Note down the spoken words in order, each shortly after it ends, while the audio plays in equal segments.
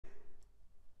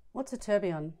What's a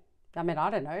tourbillon? I mean,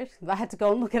 I don't know. I had to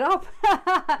go and look it up.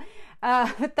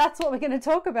 But that's what we're going to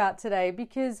talk about today,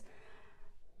 because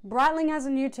Breitling has a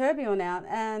new tourbillon out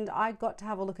and I got to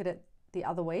have a look at it the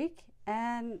other week.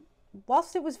 And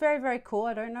whilst it was very, very cool,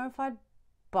 I don't know if I'd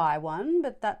buy one,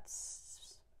 but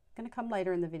that's going to come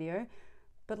later in the video.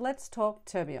 But let's talk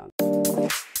tourbillon.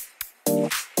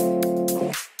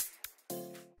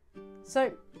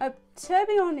 So a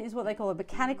tourbillon is what they call a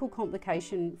mechanical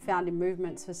complication found in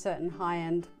movements for certain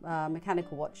high-end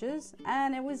mechanical watches,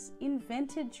 and it was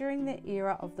invented during the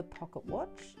era of the pocket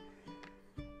watch.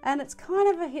 And it's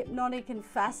kind of a hypnotic and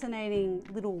fascinating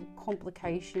little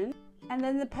complication. And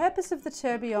then the purpose of the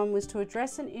tourbillon was to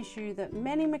address an issue that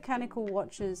many mechanical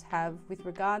watches have with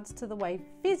regards to the way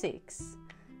physics,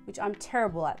 which I'm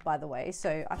terrible at, by the way,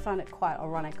 so I find it quite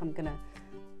ironic I'm going to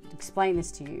explain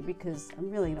this to you because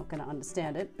I'm really not going to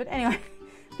understand it. But anyway,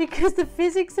 because the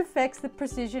physics affects the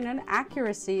precision and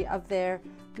accuracy of their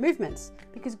movements,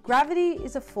 because gravity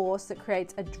is a force that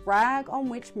creates a drag on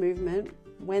which movement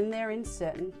when they're in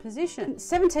certain positions.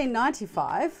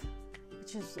 1795,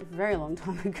 which is a very long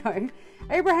time ago,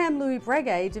 Abraham Louis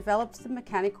Breguet developed the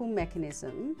mechanical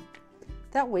mechanism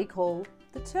that we call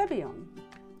the tourbillon.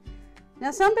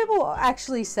 Now, some people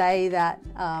actually say that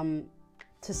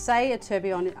to say a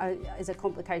tourbillon is a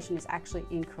complication is actually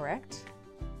incorrect.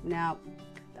 Now,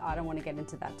 I don't want to get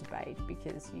into that debate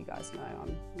because you guys know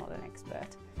I'm not an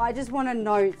expert. I just want to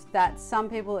note that some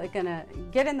people are going to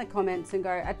get in the comments and go,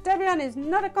 a tourbillon is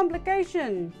not a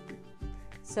complication.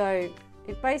 So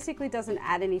it basically doesn't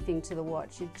add anything to the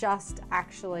watch. It just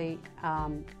actually,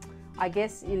 I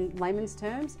guess in layman's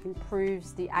terms,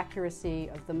 improves the accuracy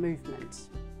of the movement.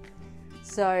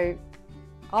 So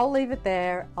I'll leave it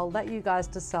there. I'll let you guys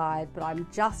decide, but I'm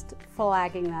just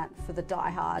flagging that for the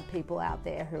die-hard people out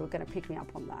there who are going to pick me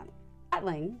up on that.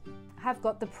 Breitling have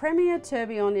got the Premier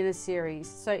Tourbillon in a series,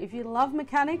 so if you love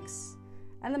mechanics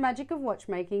and the magic of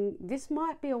watchmaking, this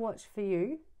might be a watch for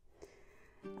you.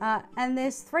 And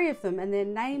there's 3 of them, and they're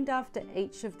named after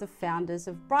each of the founders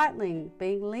of Breitling,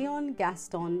 being Leon,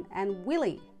 Gaston, and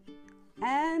Willie.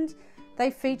 And they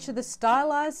feature the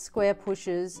stylized square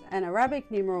pushes and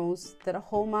Arabic numerals that are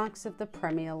hallmarks of the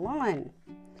Premier line.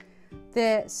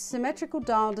 Their symmetrical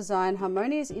dial design,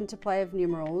 harmonious interplay of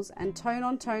numerals, and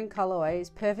tone-on-tone colorways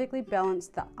perfectly balance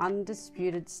the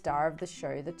undisputed star of the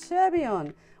show, the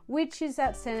tourbillon, which is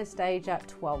at center stage at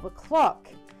 12 o'clock.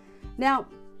 Now,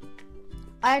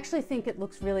 I actually think it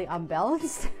looks really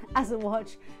unbalanced as a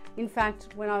watch. In fact,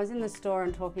 when I was in the store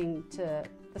and talking to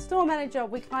the store manager,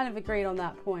 we kind of agreed on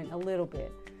that point a little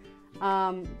bit.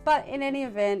 But in any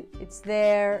event, it's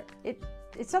there.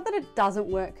 It's not that it doesn't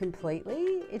work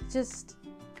completely. It just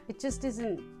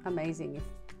isn't amazing.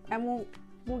 And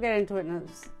we'll get into it in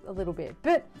a little bit.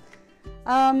 But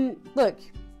look,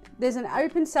 there's an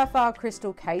open sapphire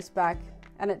crystal case back,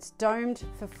 and it's domed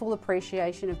for full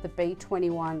appreciation of the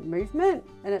B21 movement,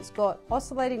 and it's got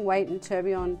oscillating weight and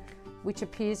tourbillon, which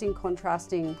appears in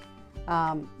contrasting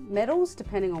metals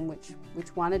depending on which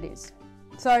one it is.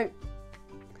 So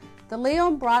the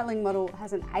Leon Breitling model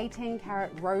has an 18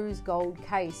 karat rose gold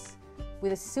case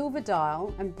with a silver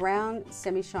dial and brown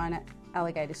semi-shiner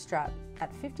alligator strap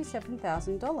at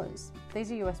 $57,000.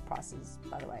 These are US prices,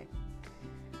 by the way.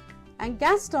 And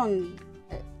Gaston,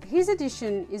 his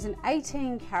edition is an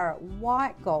 18 karat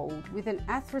white gold with an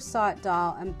anthracite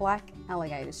dial and black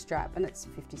alligator strap, and it's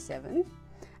 $57,000.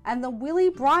 And the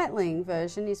Willie Breitling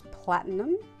version is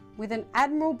platinum with an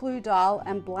admiral blue dial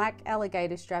and black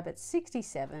alligator strap at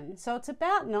 $67,000. So it's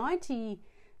about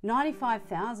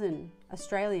 95,000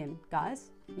 Australian, guys.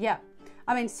 Yeah,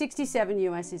 I mean, 67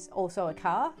 US is also a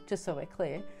car, just so we're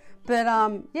clear. But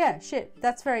yeah, shit,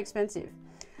 that's very expensive.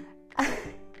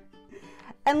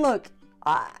 And look,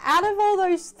 out of all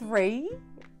those 3,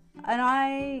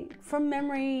 and from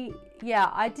memory,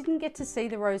 yeah, I didn't get to see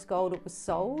the rose gold, it was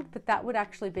sold, but that would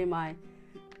actually be my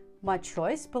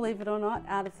choice, believe it or not,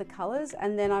 out of the colours.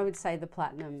 And then I would say the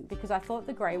platinum, because I thought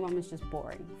the grey one was just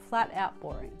boring, flat out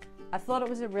boring. I thought it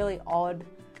was a really odd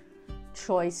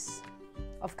choice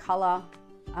of colour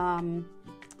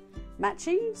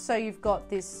matching. So you've got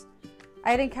this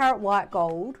 18 karat white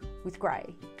gold with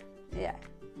grey. Yeah,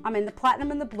 I mean, the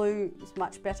platinum and the blue is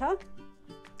much better,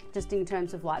 just in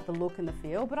terms of like the look and the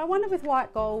feel. But I wonder with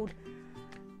white gold,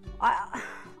 I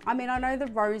mean, I know the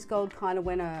rose gold kind of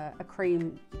went a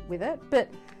cream with it, but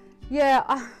yeah,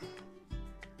 I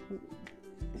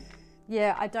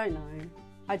don't know.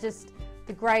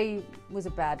 The grey was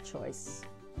a bad choice.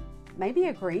 Maybe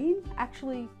a green,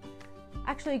 actually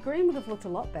a green would have looked a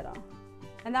lot better.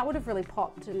 And that would have really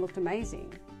popped and looked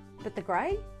amazing. But the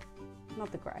grey,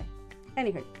 not the grey.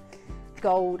 Anywho,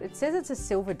 gold. It says it's a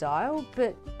silver dial,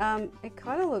 but it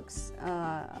kind of looks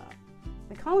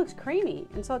creamy,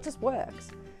 and so it just works,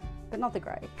 but not the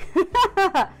grey.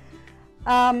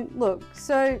 Look,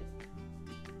 so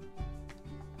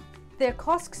they're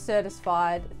COSC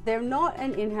certified. They're not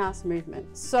an in-house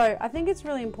movement. So I think it's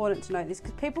really important to note this,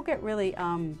 because people get really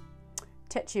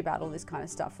tetchy about all this kind of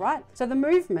stuff, right? So the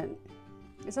movement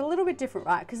is a little bit different,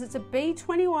 right? Because it's a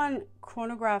B21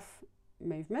 chronograph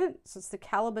movement, so it's the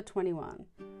caliber 21.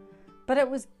 But it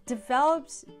was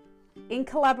developed in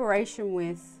collaboration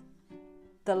with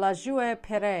the La Joue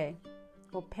Perret,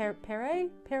 or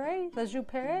Perret? La Joue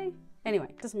Perret?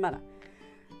 Anyway, doesn't matter.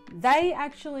 They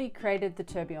actually created the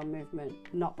tourbillon movement,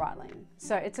 not Breitling.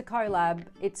 So it's a collab.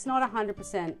 It's not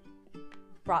 100%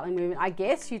 Breitling movement, I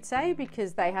guess you'd say,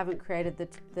 because they haven't created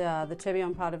the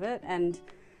tourbillon part of it. And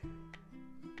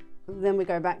then we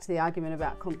go back to the argument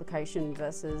about complication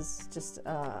versus just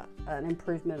an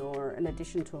improvement or an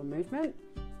addition to a movement.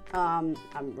 I'm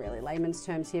really layman's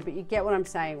terms here, but you get what I'm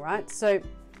saying, right? So,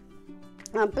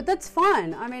 but that's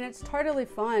fine. I mean, it's totally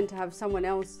fine to have someone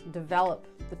else develop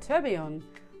the tourbillon.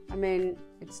 I mean,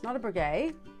 it's not a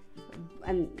brigade,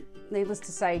 and needless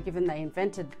to say, given they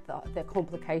invented the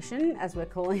complication, as we're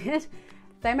calling it,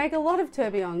 they make a lot of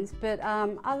tourbillons, but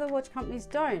other watch companies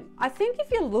don't. I think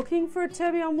if you're looking for a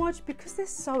tourbillon watch, because they're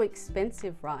so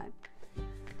expensive, right?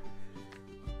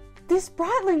 This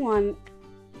Breitling one,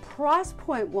 price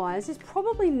point wise, is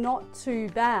probably not too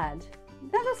bad.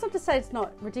 Now, that's not to say it's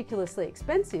not ridiculously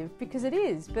expensive, because it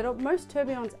is, but most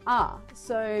tourbillons are.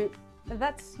 So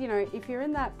that's, you know, if you're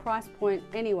in that price point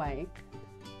anyway,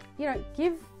 you know,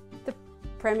 give the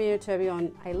Premier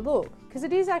Tourbillon a look, because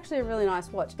it is actually a really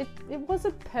nice watch. It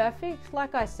wasn't perfect,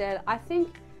 like I said. I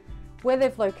think where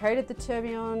they've located the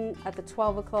tourbillon at the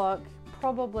 12 o'clock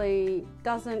probably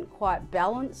doesn't quite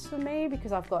balance for me,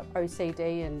 because I've got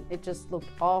OCD and it just looked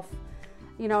off.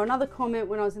 You know, another comment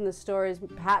when I was in the store is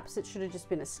perhaps it should have just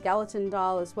been a skeleton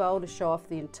dial as well to show off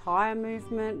the entire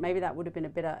movement. Maybe that would have been a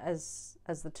better, as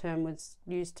the term was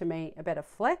used to me, a better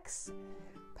flex,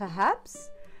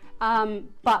 perhaps.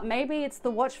 But maybe it's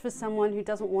the watch for someone who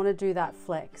doesn't want to do that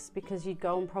flex, because you'd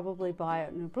go and probably buy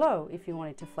it in a blow if you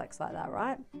wanted to flex like that,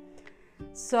 right?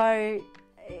 So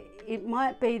it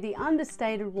might be the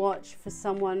understated watch for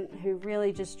someone who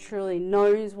really just truly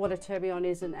knows what a tourbillon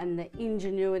is and the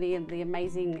ingenuity and the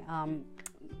amazing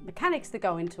mechanics that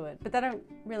go into it, but they don't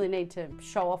really need to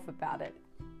show off about it.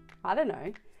 I don't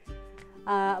know.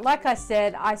 Like I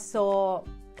said, I saw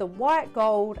the white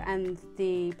gold and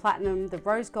the platinum. The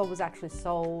rose gold was actually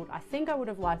sold. I think I would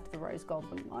have liked the rose gold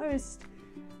the most.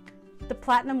 The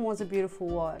platinum was a beautiful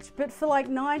watch, but for like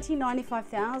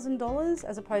 $95,000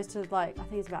 as opposed to, like, I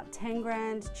think it's about 10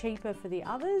 grand cheaper for the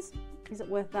others, is it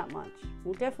worth that much?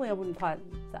 Well, definitely I wouldn't pay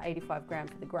the 85 grand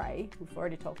for the grey. We've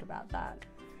already talked about that.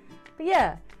 But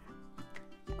yeah,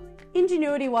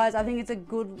 ingenuity wise, I think it's a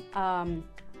good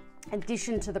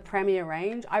addition to the Premier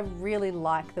range. I really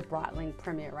like the Breitling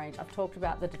Premier range. I've talked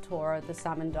about the Datura, the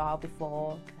salmon dial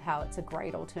before, how it's a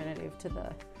great alternative to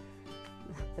the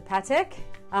Patek.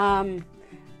 I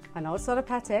know it's not a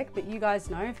Patek, but you guys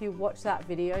know, if you watch that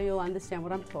video, you'll understand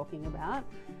what I'm talking about.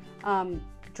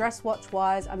 Dress watch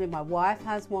wise, I mean, my wife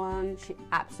has one. She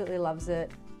absolutely loves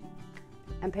it.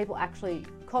 And people actually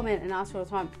comment and ask all the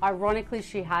time. Ironically,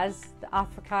 she has the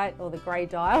Africite or the grey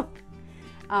dial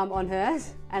on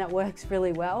hers, and it works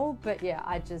really well. But yeah,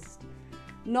 I just,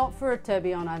 not for a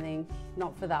tourbillon, I think,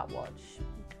 not for that watch.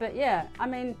 But yeah, I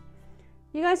mean,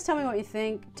 you guys tell me what you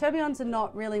think. Tourbillons are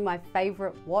not really my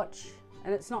favorite watch,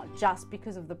 and it's not just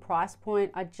because of the price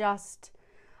point. I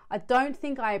don't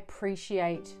think I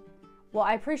appreciate, well,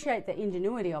 I appreciate the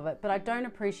ingenuity of it, but I don't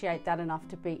appreciate that enough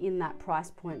to be in that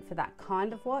price point for that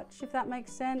kind of watch, if that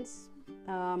makes sense.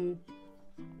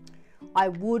 I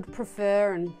would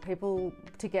prefer, and people,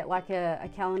 to get like a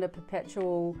calendar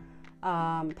perpetual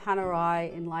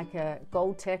Panerai in like a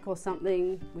gold tech or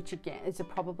something, which again is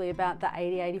probably about the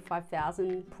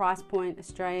 85,000 price point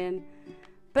Australian.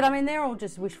 But I mean, they're all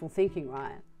just wishful thinking,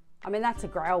 right? I mean, that's a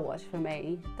grail watch for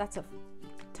me. That's a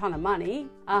ton of money.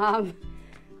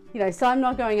 You know, so I'm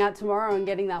not going out tomorrow and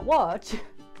getting that watch,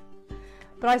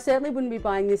 but I certainly wouldn't be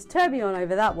buying this tourbillon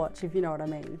over that watch, if you know what I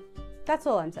mean. That's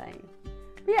all I'm saying.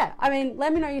 But yeah, I mean,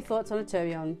 let me know your thoughts on a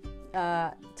tourbillon.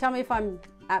 Tell me if I'm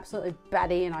absolutely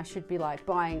batty and I should be like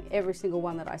buying every single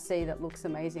one that I see that looks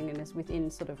amazing and is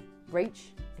within sort of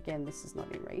reach. Again, this is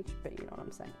not in reach, but you know what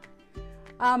I'm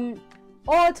saying.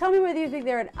 Or tell me whether you think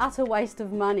they're an utter waste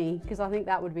of money, because I think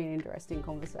that would be an interesting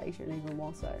conversation, even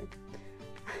more so.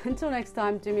 Until next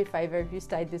time, do me a favor, if you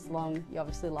stayed this long, you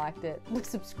obviously liked it.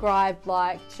 Subscribe,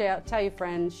 like, share, tell your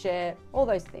friends, share, all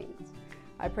those things.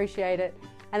 I appreciate it.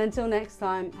 And until next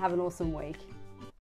time, have an awesome week.